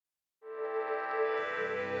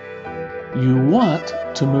You want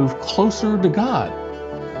to move closer to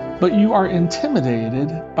God, but you are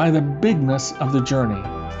intimidated by the bigness of the journey.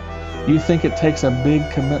 You think it takes a big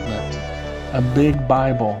commitment, a big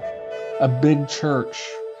Bible, a big church,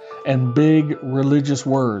 and big religious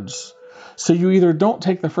words. So you either don't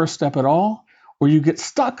take the first step at all, or you get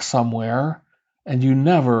stuck somewhere and you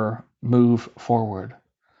never move forward.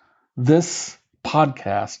 This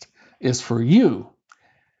podcast is for you.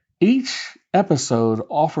 Each episode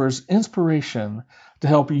offers inspiration to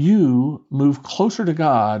help you move closer to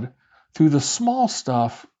God through the small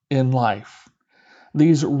stuff in life.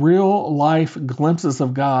 These real life glimpses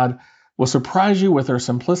of God will surprise you with their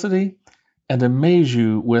simplicity and amaze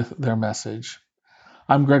you with their message.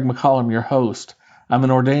 I'm Greg McCollum, your host. I'm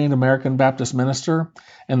an ordained American Baptist minister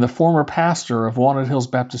and the former pastor of Walnut Hills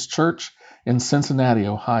Baptist Church in Cincinnati,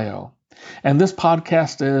 Ohio. And this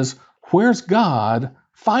podcast is Where's God?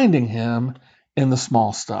 Finding Him in the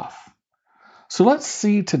Small Stuff. So let's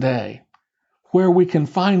see today where we can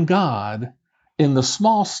find God in the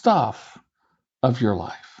small stuff of your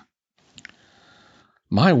life.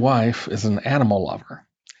 My wife is an animal lover.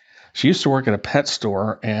 She used to work at a pet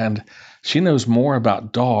store, and she knows more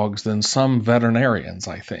about dogs than some veterinarians,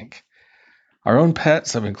 I think. Our own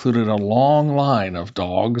pets have included a long line of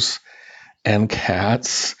dogs and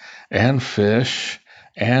cats and fish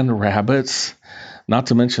and rabbits, not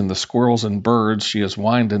to mention the squirrels and birds she has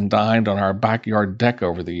wined and dined on our backyard deck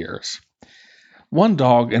over the years. One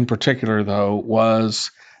dog in particular, though,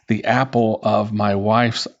 was the apple of my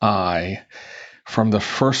wife's eye from the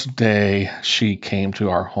first day she came to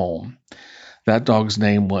our home. That dog's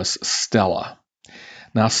name was Stella.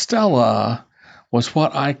 Now, Stella was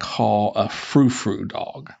what I call a frou-frou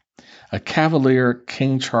dog, a Cavalier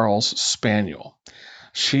King Charles Spaniel.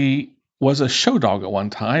 She was a show dog at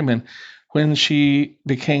one time, and when she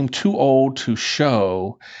became too old to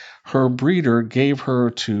show, her breeder gave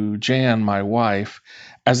her to Jan, my wife,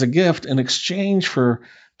 as a gift in exchange for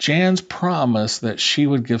Jan's promise that she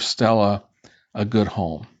would give Stella a good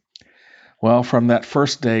home. Well, from that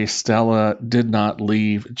first day, Stella did not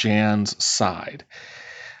leave Jan's side.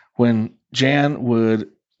 When Jan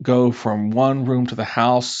would go from one room to the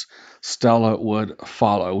house, Stella would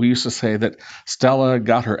follow. We used to say that Stella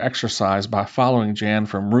got her exercise by following Jan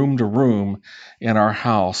from room to room in our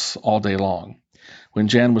house all day long. When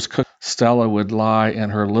Jan was cooking, Stella would lie in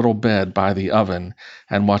her little bed by the oven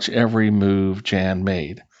and watch every move Jan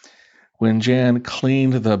made. When Jan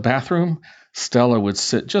cleaned the bathroom, Stella would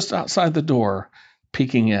sit just outside the door,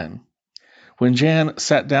 peeking in. When Jan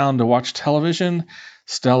sat down to watch television,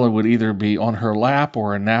 Stella would either be on her lap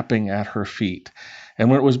or napping at her feet. And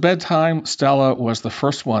when it was bedtime, Stella was the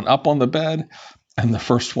first one up on the bed and the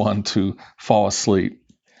first one to fall asleep.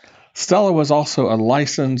 Stella was also a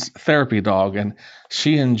licensed therapy dog, and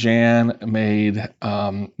she and Jan made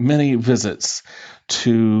many visits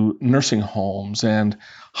to nursing homes and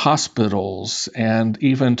hospitals and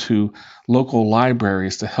even to local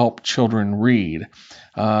libraries to help children read.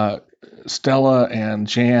 Stella and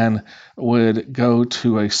Jan would go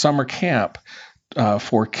to a summer camp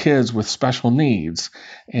for kids with special needs.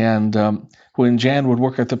 And when Jan would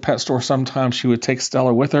work at the pet store, sometimes she would take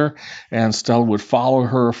Stella with her, and Stella would follow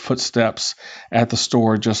her footsteps at the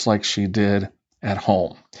store just like she did at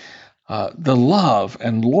home. The love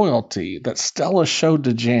and loyalty that Stella showed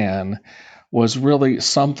to Jan was really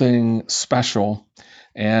something special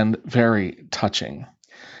and very touching.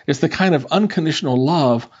 It's the kind of unconditional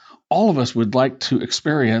love all of us would like to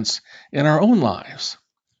experience in our own lives.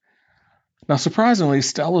 Now, surprisingly,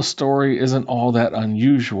 Stella's story isn't all that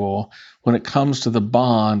unusual when it comes to the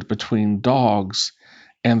bond between dogs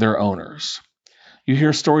and their owners. You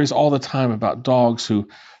hear stories all the time about dogs who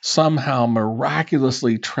somehow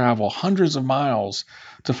miraculously travel hundreds of miles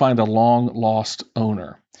to find a long-lost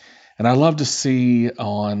owner. And I love to see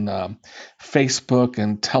on Facebook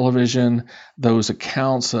and television those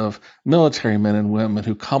accounts of military men and women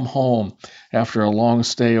who come home after a long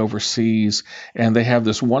stay overseas, and they have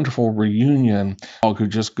this wonderful reunion. Dog who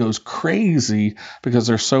just goes crazy because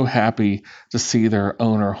they're so happy to see their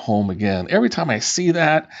owner home again. Every time I see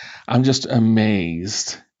that, I'm just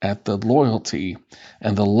amazed at the loyalty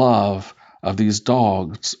and the love of these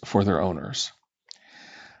dogs for their owners.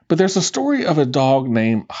 But there's a story of a dog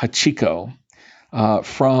named Hachiko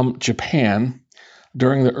from Japan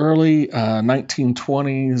during the early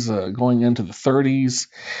 1920s, going into the 30s.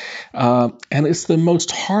 And it's the most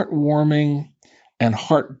heartwarming and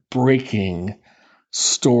heartbreaking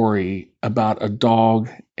story about a dog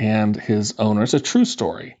and his owner. It's a true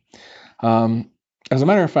story. As a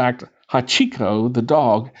matter of fact, Hachiko, the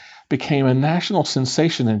dog, became a national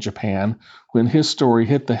sensation in Japan when his story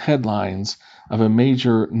hit the headlines of a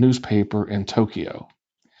major newspaper in Tokyo.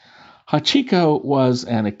 Hachiko was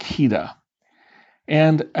an Akita,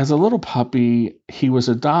 and as a little puppy, he was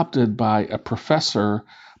adopted by a professor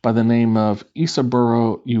by the name of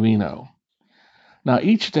Isaburo Ueno. Now,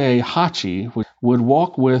 each day, Hachi would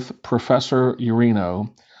walk with Professor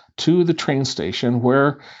Ueno to the train station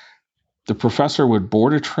where the professor would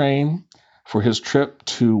board a train for his trip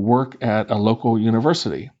to work at a local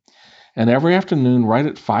university. And every afternoon, right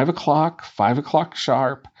at 5 o'clock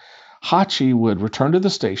sharp, Hachi would return to the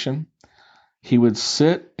station. He would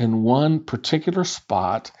sit in one particular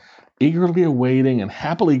spot, eagerly awaiting and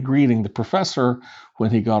happily greeting the professor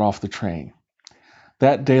when he got off the train.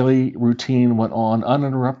 That daily routine went on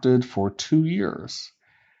uninterrupted for 2 years.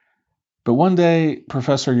 But one day,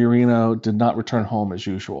 Professor Ueno did not return home as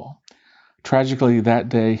usual. Tragically, that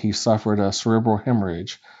day he suffered a cerebral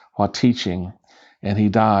hemorrhage while teaching, and he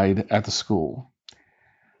died at the school.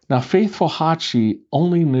 Now, faithful Hachi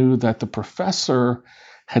only knew that the professor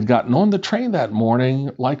had gotten on the train that morning,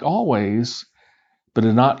 like always, but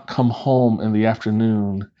had not come home in the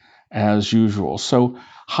afternoon as usual. So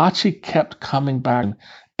Hachi kept coming back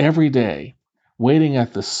every day, waiting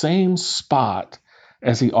at the same spot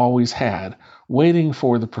as he always had, waiting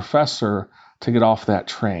for the professor to get off that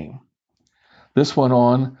train. This went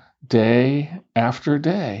on day after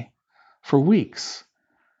day for weeks.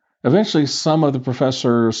 Eventually, some of the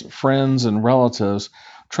professor's friends and relatives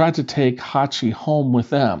tried to take Hachi home with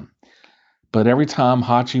them, but every time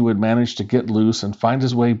Hachi would manage to get loose and find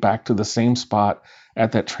his way back to the same spot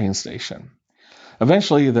at that train station.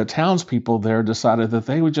 Eventually, the townspeople there decided that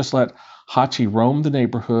they would just let Hachi roam the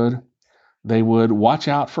neighborhood. They would watch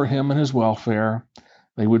out for him and his welfare.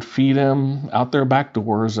 They would feed him out their back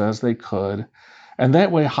doors as they could. And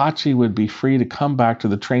that way, Hachi would be free to come back to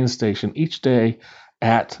the train station each day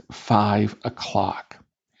at 5 o'clock.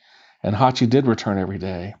 And Hachi did return every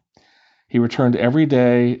day. He returned every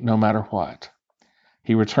day, no matter what.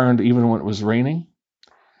 He returned even when it was raining,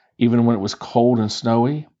 even when it was cold and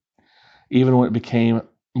snowy, even when it became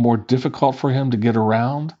more difficult for him to get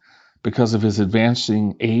around because of his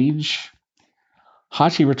advancing age.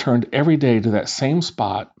 Hachi returned every day to that same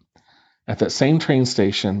spot, at that same train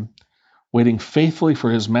station, waiting faithfully for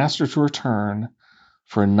his master to return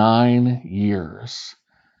for 9 years,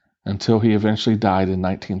 until he eventually died in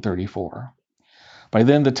 1934. By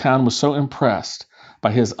then, the town was so impressed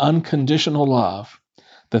by his unconditional love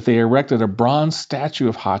that they erected a bronze statue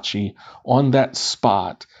of Hachi on that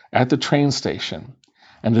spot at the train station.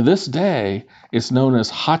 And to this day, it's known as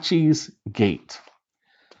Hachi's Gate.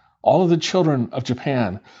 All of the children of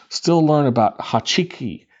Japan still learn about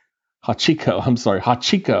Hachiko,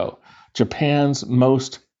 Japan's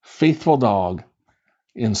most faithful dog,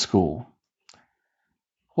 in school.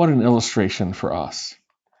 What an illustration for us.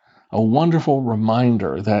 A wonderful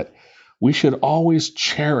reminder that we should always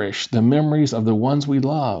cherish the memories of the ones we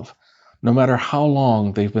love, no matter how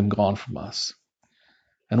long they've been gone from us.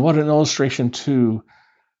 And what an illustration, too,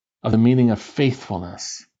 of the meaning of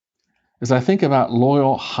faithfulness. As I think about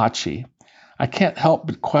loyal Hachi, I can't help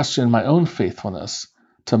but question my own faithfulness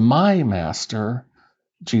to my Master,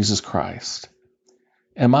 Jesus Christ.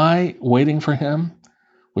 Am I waiting for him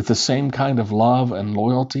with the same kind of love and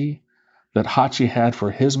loyalty that Hachi had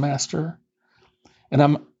for his Master?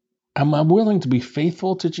 And am I willing to be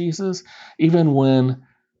faithful to Jesus even when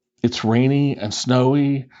it's rainy and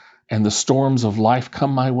snowy and the storms of life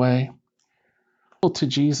come my way? To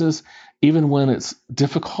Jesus even when it's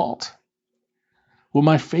difficult? Will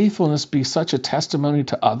my faithfulness be such a testimony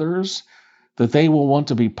to others that they will want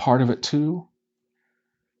to be part of it too?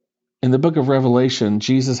 In the book of Revelation,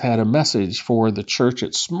 Jesus had a message for the church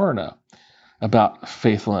at Smyrna about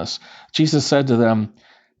faithfulness. Jesus said to them,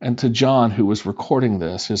 and to John, who was recording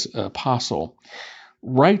this, his apostle,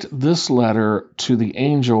 "Write this letter to the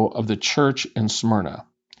angel of the church in Smyrna.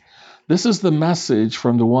 This is the message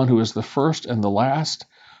from the one who is the first and the last,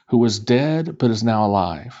 who was dead but is now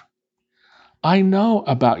alive. I know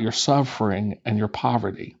about your suffering and your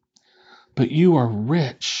poverty, but you are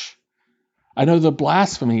rich. I know the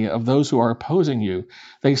blasphemy of those who are opposing you.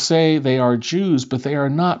 They say they are Jews, but they are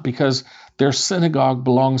not, because their synagogue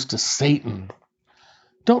belongs to Satan.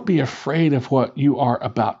 Don't be afraid of what you are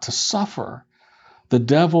about to suffer. The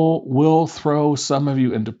devil will throw some of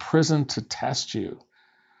you into prison to test you.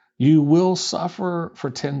 You will suffer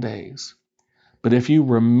for 10 days. But if you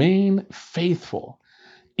remain faithful,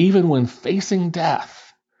 even when facing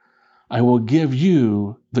death, I will give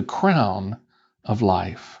you the crown of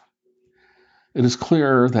life." It is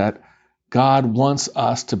clear that God wants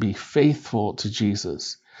us to be faithful to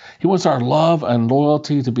Jesus, He wants our love and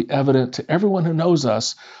loyalty to be evident to everyone who knows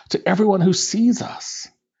us, to everyone who sees us.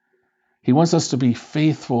 He wants us to be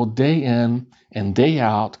faithful day in and day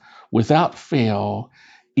out without fail,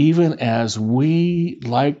 even as we,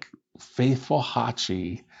 like faithful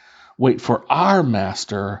Hachi, wait for our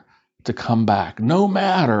master to come back, no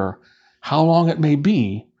matter how long it may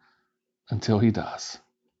be until he does.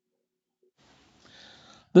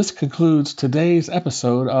 This concludes today's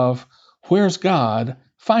episode of Where's God?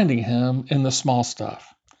 Finding Him in the Small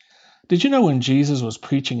Stuff. Did you know when Jesus was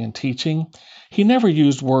preaching and teaching, he never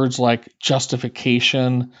used words like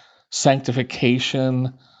justification,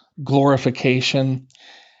 sanctification, glorification?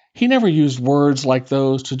 He never used words like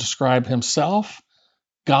those to describe himself,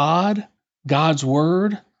 God, God's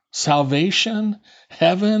Word, salvation,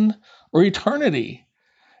 heaven, or eternity.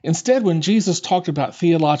 Instead, when Jesus talked about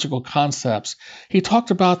theological concepts, he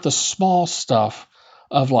talked about the small stuff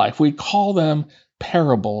of life. We call them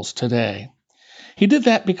parables today. He did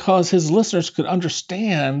that because his listeners could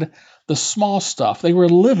understand the small stuff. They were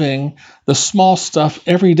living the small stuff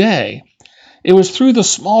every day. It was through the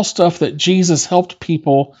small stuff that Jesus helped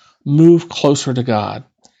people move closer to God.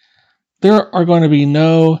 There are going to be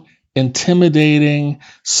no intimidating,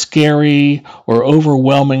 scary, or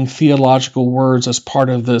overwhelming theological words as part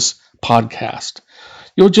of this podcast.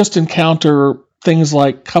 You'll just encounter things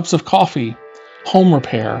like cups of coffee, home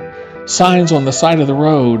repair, signs on the side of the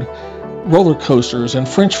road, roller coasters, and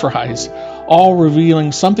French fries, all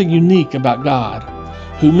revealing something unique about God,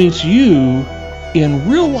 who meets you in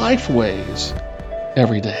real life ways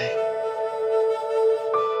every day.